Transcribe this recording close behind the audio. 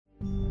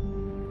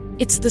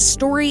It's the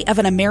story of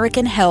an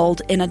American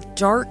held in a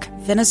dark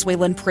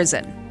Venezuelan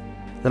prison.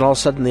 Then all of a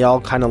sudden they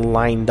all kind of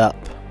lined up.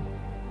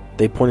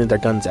 They pointed their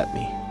guns at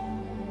me.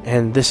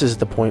 And this is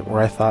the point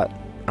where I thought,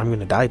 I'm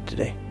going to die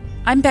today.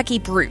 I'm Becky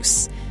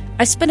Bruce.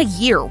 I spent a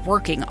year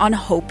working on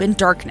Hope in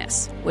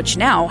Darkness, which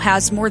now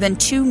has more than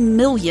 2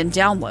 million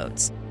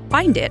downloads.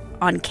 Find it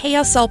on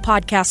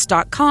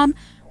kslpodcast.com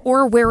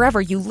or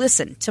wherever you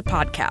listen to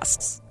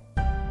podcasts.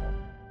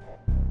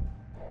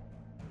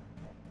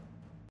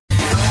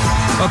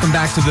 Welcome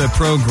back to the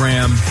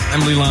program.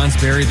 I'm Lee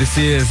Lonsberry. This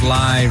is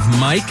Live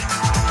Mike.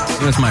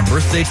 It was my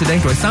birthday today.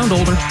 Do I sound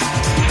older?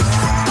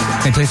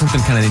 Can I tell you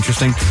something kind of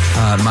interesting?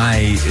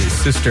 My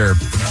sister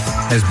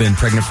has been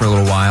pregnant for a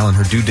little while, and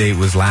her due date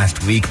was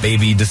last week.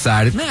 Baby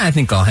decided, I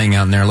think I'll hang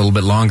out in there a little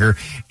bit longer.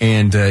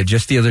 And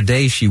just the other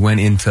day, she went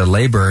into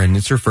labor, and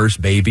it's her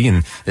first baby.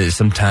 And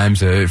sometimes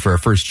for a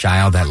first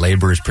child, that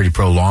labor is pretty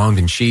prolonged.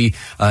 And she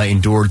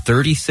endured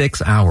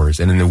 36 hours.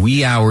 And in the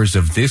wee hours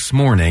of this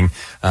morning,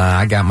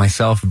 I got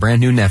myself a brand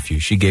new nephew.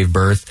 She gave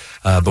birth.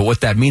 But what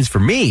that means for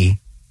me,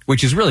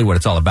 which is really what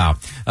it's all about.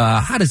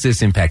 How does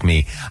this impact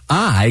me?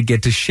 I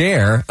get to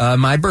share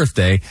my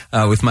birthday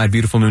with my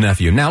beautiful new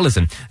nephew. Now,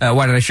 listen,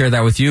 why did I share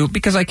that with you?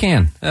 Because I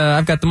can.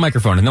 I've got the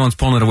microphone, and no one's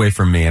pulling it away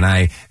from me, and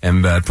I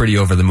am pretty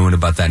over the moon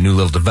about that new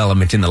little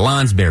development in the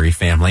Lonsberry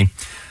family.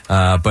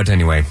 But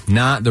anyway,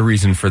 not the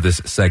reason for this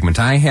segment.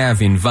 I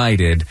have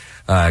invited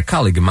a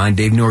colleague of mine,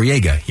 Dave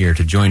Noriega, here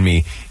to join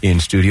me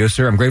in studio.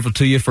 Sir, I'm grateful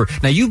to you for...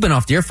 Now, you've been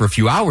off the air for a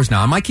few hours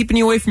now. Am I keeping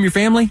you away from your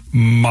family?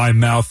 My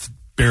mouth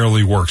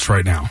barely works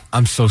right now.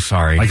 I'm so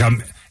sorry. Like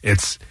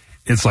it's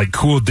like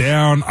cooled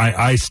down. I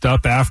iced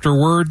up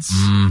afterwards.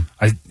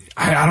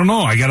 I don't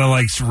know. I gotta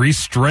like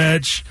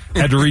re-stretch.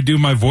 Had to redo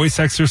my voice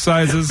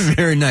exercises.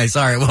 Very nice.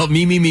 All right. Well,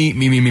 me.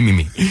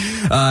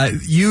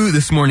 You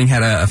this morning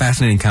had a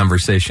fascinating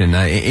conversation.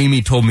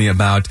 Amy told me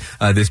about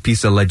this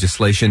piece of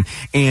legislation,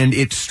 and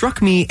it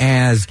struck me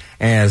as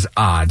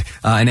odd.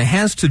 And it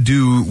has to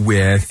do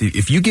with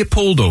if you get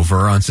pulled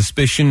over on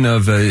suspicion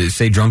of,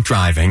 say, drunk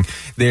driving,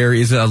 there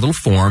is a little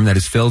form that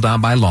is filled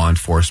out by law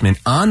enforcement.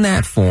 On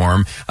that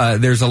form,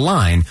 there's a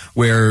line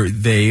where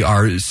they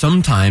are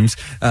sometimes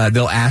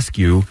they'll ask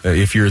you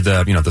if you're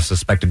the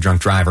suspected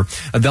drunk driver.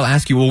 They'll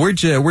ask you, well,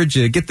 where'd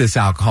you get this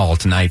alcohol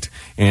tonight?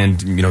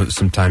 And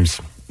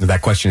sometimes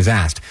that question is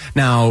asked.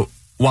 Now,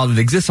 while it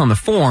exists on the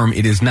form,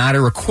 it is not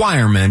a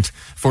requirement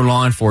for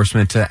law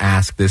enforcement to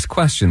ask this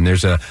question.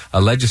 There's a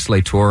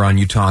legislator on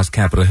Utah's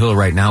Capitol Hill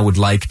right now would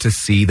like to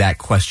see that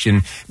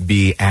question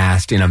be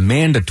asked in a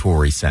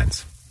mandatory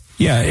sense.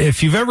 Yeah,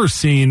 if you've ever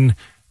seen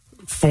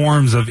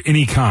forms of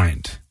any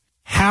kind,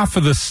 half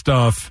of the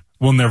stuff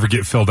will never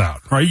get filled out,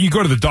 right? You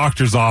go to the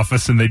doctor's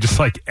office and they just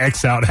like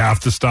X out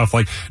half the stuff,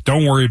 like,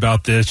 don't worry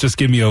about this, just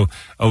give me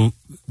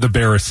the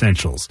bare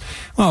essentials.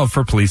 Well,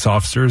 for police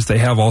officers, they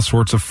have all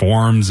sorts of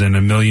forms and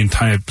a million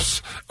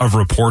types of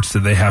reports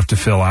that they have to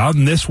fill out,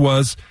 and this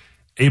was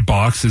a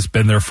box that's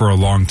been there for a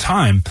long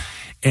time,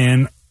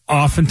 and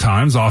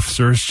oftentimes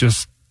officers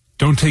just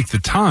don't take the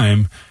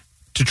time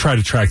to try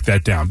to track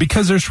that down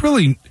because there's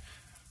really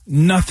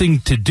nothing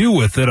to do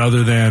with it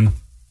other than,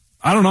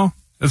 I don't know,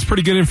 that's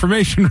pretty good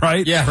information,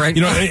 right? Yeah, right.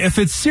 If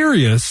it's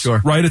serious,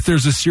 sure. Right? If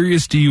there's a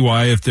serious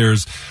DUI, if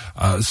there's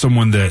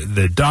someone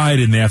that died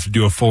and they have to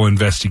do a full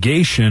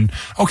investigation,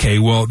 okay,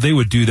 well, they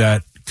would do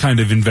that kind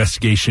of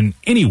investigation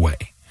anyway.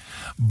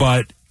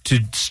 But to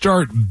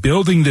start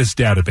building this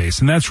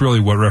database, and that's really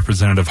what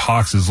Representative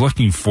Hawks is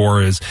looking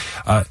for, is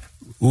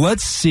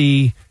let's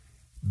see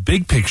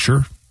big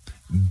picture,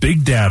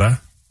 big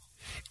data.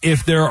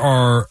 If there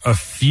are a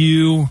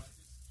few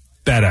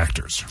bad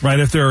actors,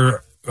 right? If there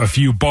are a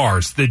few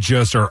bars that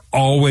just are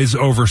always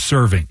over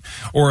serving,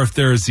 or if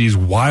there's these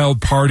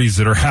wild parties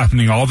that are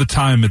happening all the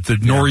time at the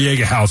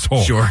Noriega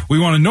household. Sure. We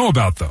want to know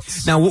about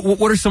those. Now,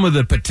 what are some of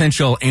the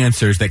potential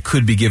answers that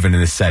could be given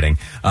in this setting?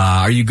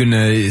 Are you going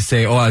to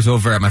say, I was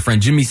over at my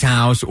friend Jimmy's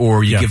house,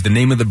 or you give the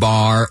name of the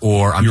bar,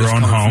 or I'm just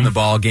coming from the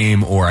ball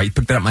game, or I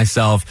picked it up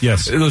myself?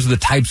 Yes. Those are the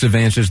types of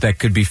answers that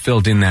could be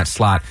filled in that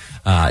slot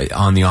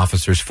on the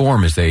officer's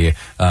form as they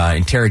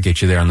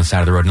interrogate you there on the side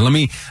of the road. And let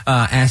me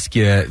ask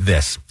you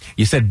this.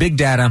 You said big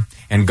data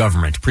and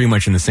government, pretty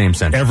much in the same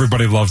sentence.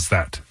 Everybody loves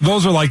that.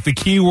 Those are like the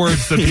key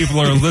words that people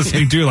are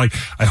listening to. Like,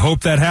 I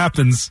hope that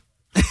happens.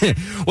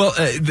 Well,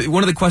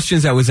 one of the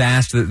questions that was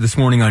asked this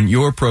morning on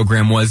your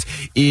program was,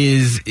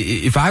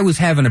 if I was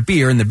having a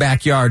beer in the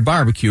backyard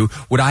barbecue,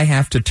 would I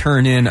have to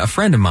turn in a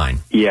friend of mine?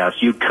 Yes,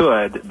 you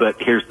could, but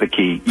here's the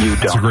key. You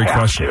That's don't a great have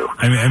question. to.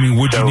 I mean,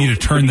 would you need to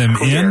turn them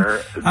in?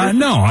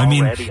 No. I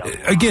mean,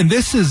 again,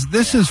 this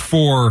is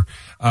for,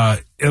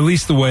 at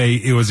least the way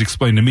it was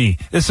explained to me,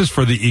 this is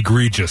for the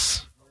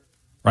egregious.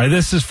 Right,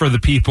 this is for the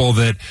people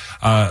that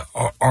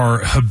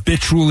are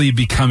habitually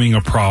becoming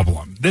a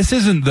problem. This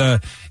isn't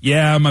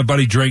my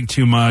buddy drank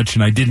too much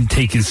and I didn't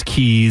take his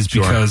keys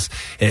because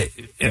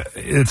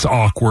it's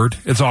awkward.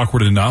 It's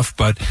awkward enough,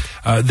 but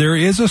there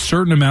is a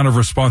certain amount of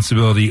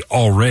responsibility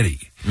already.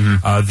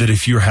 Mm-hmm. That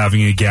if you're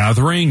having a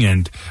gathering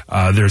and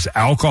there's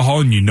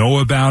alcohol and you know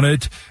about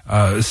it,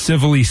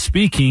 civilly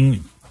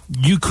speaking,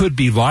 you could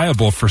be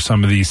liable for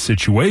some of these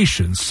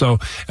situations. So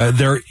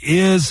there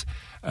is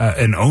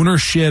an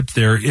ownership,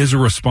 there is a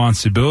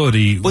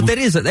responsibility. Well, that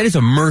is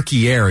a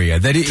murky area.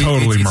 It's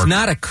murky.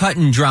 Not a cut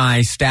and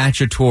dry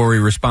statutory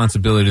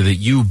responsibility that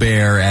you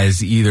bear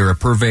as either a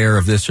purveyor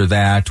of this or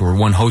that, or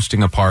one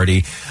hosting a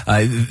party.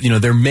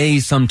 There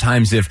may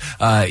sometimes, if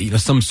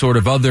some sort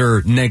of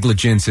other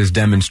negligence is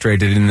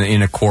demonstrated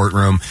in a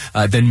courtroom,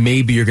 then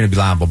maybe you're going to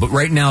be liable. But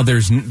right now, there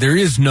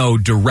is no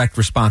direct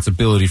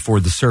responsibility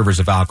for the servers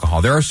of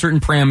alcohol. There are certain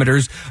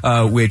parameters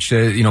which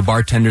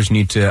bartenders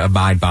need to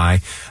abide by,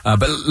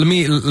 but let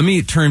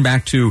me turn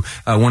back to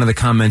one of the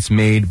comments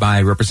made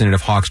by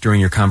Representative Hawks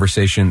during your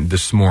conversation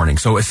this morning.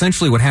 So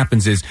essentially what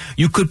happens is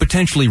you could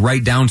potentially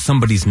write down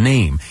somebody's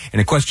name.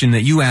 And a question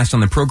that you asked on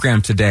the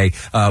program today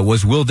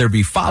was, will there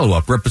be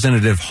follow-up?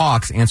 Representative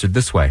Hawks answered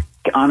this way.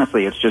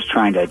 Honestly, it's just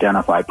trying to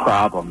identify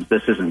problems.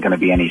 This isn't going to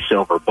be any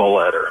silver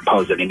bullet or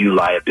impose any new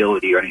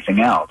liability or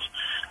anything else.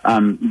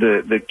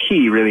 The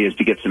key really is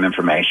to get some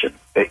information.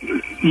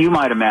 You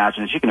might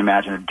imagine, as you can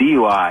imagine, a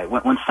DUI,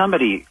 when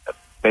somebody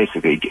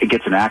basically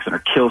gets in an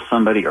accident or kills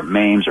somebody or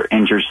maims or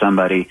injures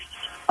somebody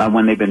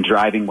when they've been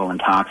driving while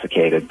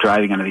intoxicated,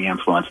 driving under the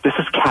influence, this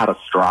is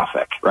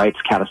catastrophic, right?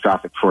 It's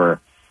catastrophic for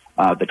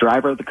the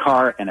driver of the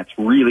car, and it's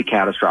really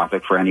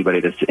catastrophic for anybody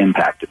that's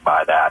impacted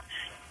by that.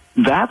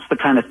 That's the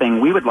kind of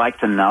thing we would like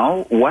to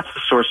know. What's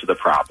the source of the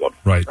problem?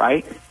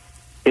 Right?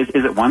 Is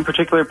it one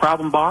particular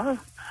problem bar?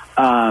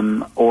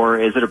 Or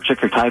is it a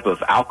particular type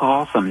of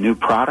alcohol, some new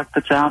product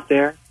that's out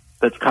there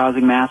that's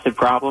causing massive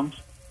problems?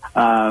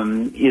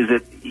 Is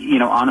it,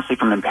 honestly,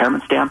 from an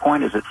impairment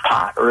standpoint, is it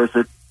pot or is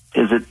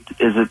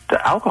it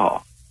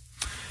alcohol?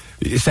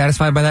 You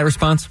satisfied by that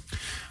response?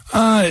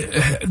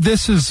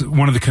 This is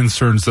one of the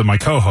concerns that my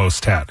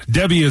co-host had.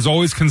 Debbie is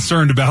always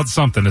concerned about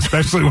something,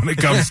 especially when it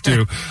comes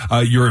to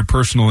your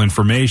personal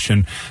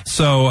information.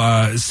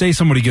 So, say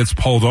somebody gets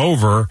pulled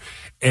over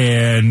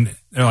and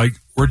they're like,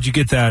 where'd you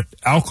get that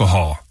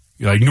alcohol?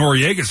 You're like,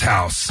 Noriega's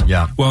house.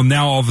 Yeah. Well,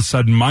 now all of a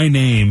sudden my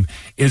name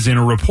is in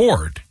a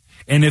report.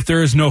 And if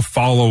there is no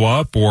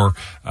follow-up or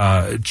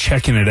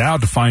checking it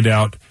out to find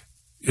out,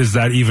 is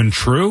that even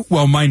true?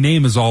 Well, my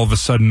name is all of a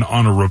sudden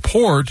on a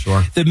report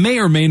that may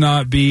or may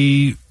not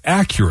be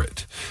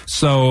accurate.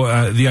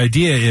 So the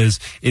idea is,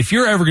 if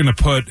you're ever going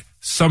to put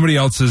somebody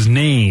else's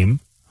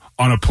name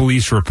on a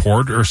police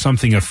report or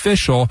something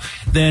official,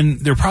 then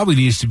there probably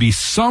needs to be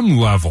some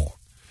level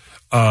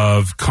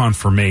of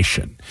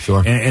confirmation.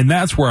 Sure. And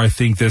that's where I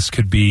think this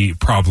could be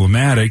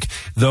problematic.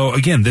 Though,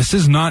 again, this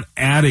is not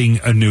adding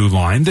a new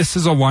line. This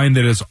is a line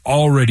that is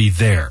already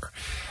there.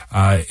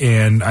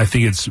 And I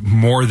think it's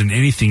more than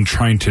anything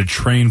trying to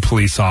train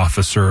police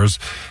officers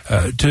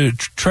to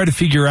try to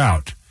figure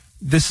out,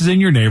 this is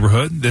in your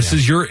neighborhood, this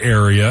is your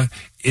area.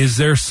 Is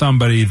there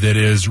somebody that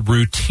is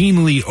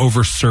routinely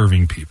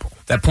over-serving people?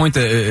 That point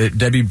that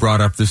Debbie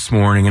brought up this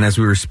morning, and as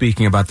we were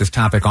speaking about this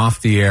topic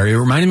off the air, it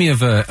reminded me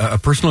of a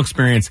personal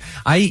experience.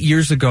 I,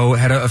 years ago,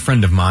 had a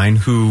friend of mine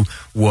who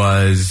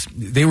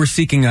they were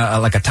seeking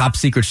a top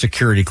secret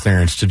security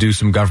clearance to do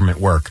some government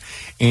work.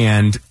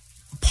 And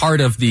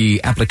part of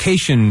the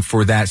application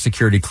for that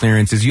security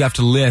clearance is you have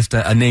to list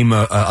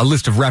a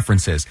list of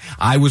references.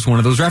 I was one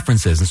of those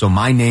references. And so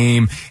my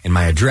name and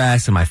my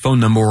address and my phone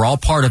number were all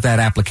part of that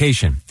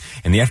application.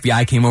 And the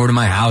FBI came over to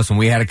my house and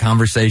we had a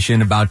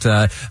conversation about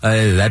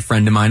that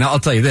friend of mine. I'll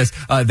tell you this,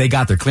 they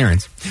got their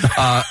clearance.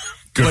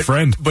 Good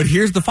friend. But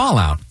here's the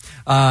fallout.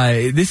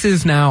 This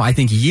is now, I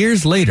think,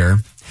 years later,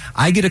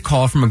 I get a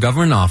call from a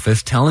government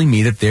office telling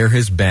me that there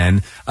has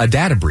been a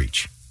data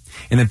breach,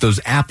 and that those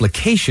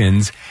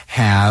applications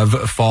have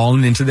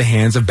fallen into the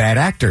hands of bad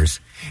actors.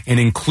 And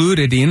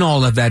included in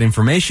all of that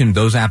information,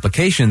 those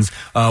applications,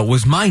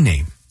 was my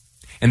name.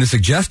 And the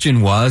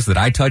suggestion was that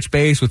I touch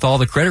base with all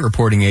the credit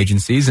reporting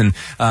agencies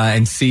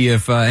and see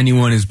if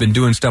anyone has been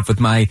doing stuff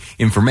with my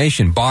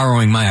information,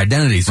 borrowing my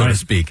identity, so to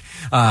speak.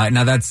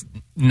 Now, that's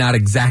not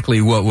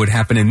exactly what would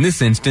happen in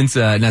this instance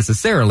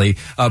necessarily,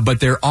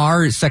 but there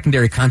are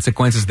secondary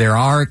consequences. There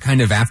are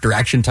kind of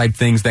after-action type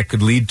things that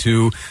could lead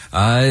to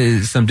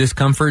some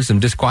discomfort, some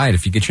disquiet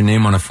if you get your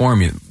name on a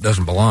form it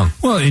doesn't belong.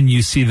 Well, and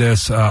you see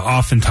this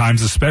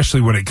oftentimes,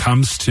 especially when it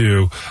comes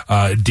to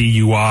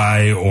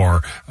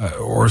DUI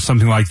or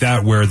something like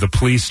that, where the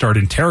police start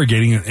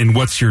interrogating, and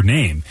what's your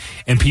name?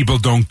 And people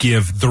don't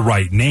give the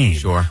right name.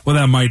 Sure. Well,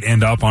 that might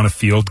end up on a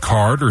field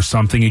card or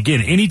something.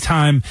 Again,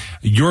 anytime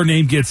your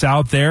name gets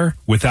out there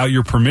without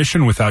your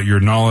permission, without your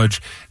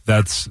knowledge,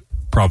 that's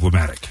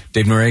problematic.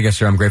 Dave Noriega,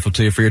 sir, I'm grateful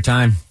to you for your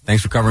time.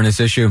 Thanks for covering this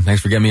issue.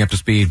 Thanks for getting me up to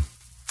speed.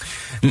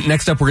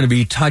 Next up, we're going to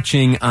be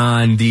touching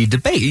on the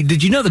debate.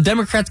 Did you know the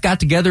Democrats got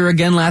together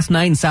again last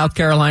night in South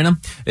Carolina?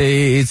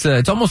 It's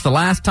almost the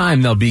last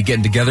time they'll be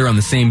getting together on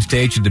the same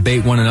stage to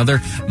debate one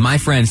another. My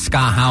friend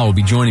Scott Howe will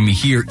be joining me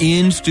here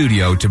in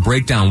studio to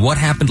break down what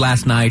happened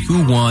last night,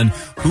 who won,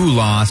 who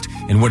lost,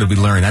 and what did we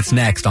learn. That's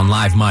next on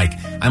Live Mike.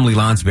 I'm Lee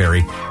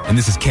Lonsberry, and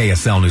this is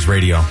KSL News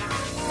Radio.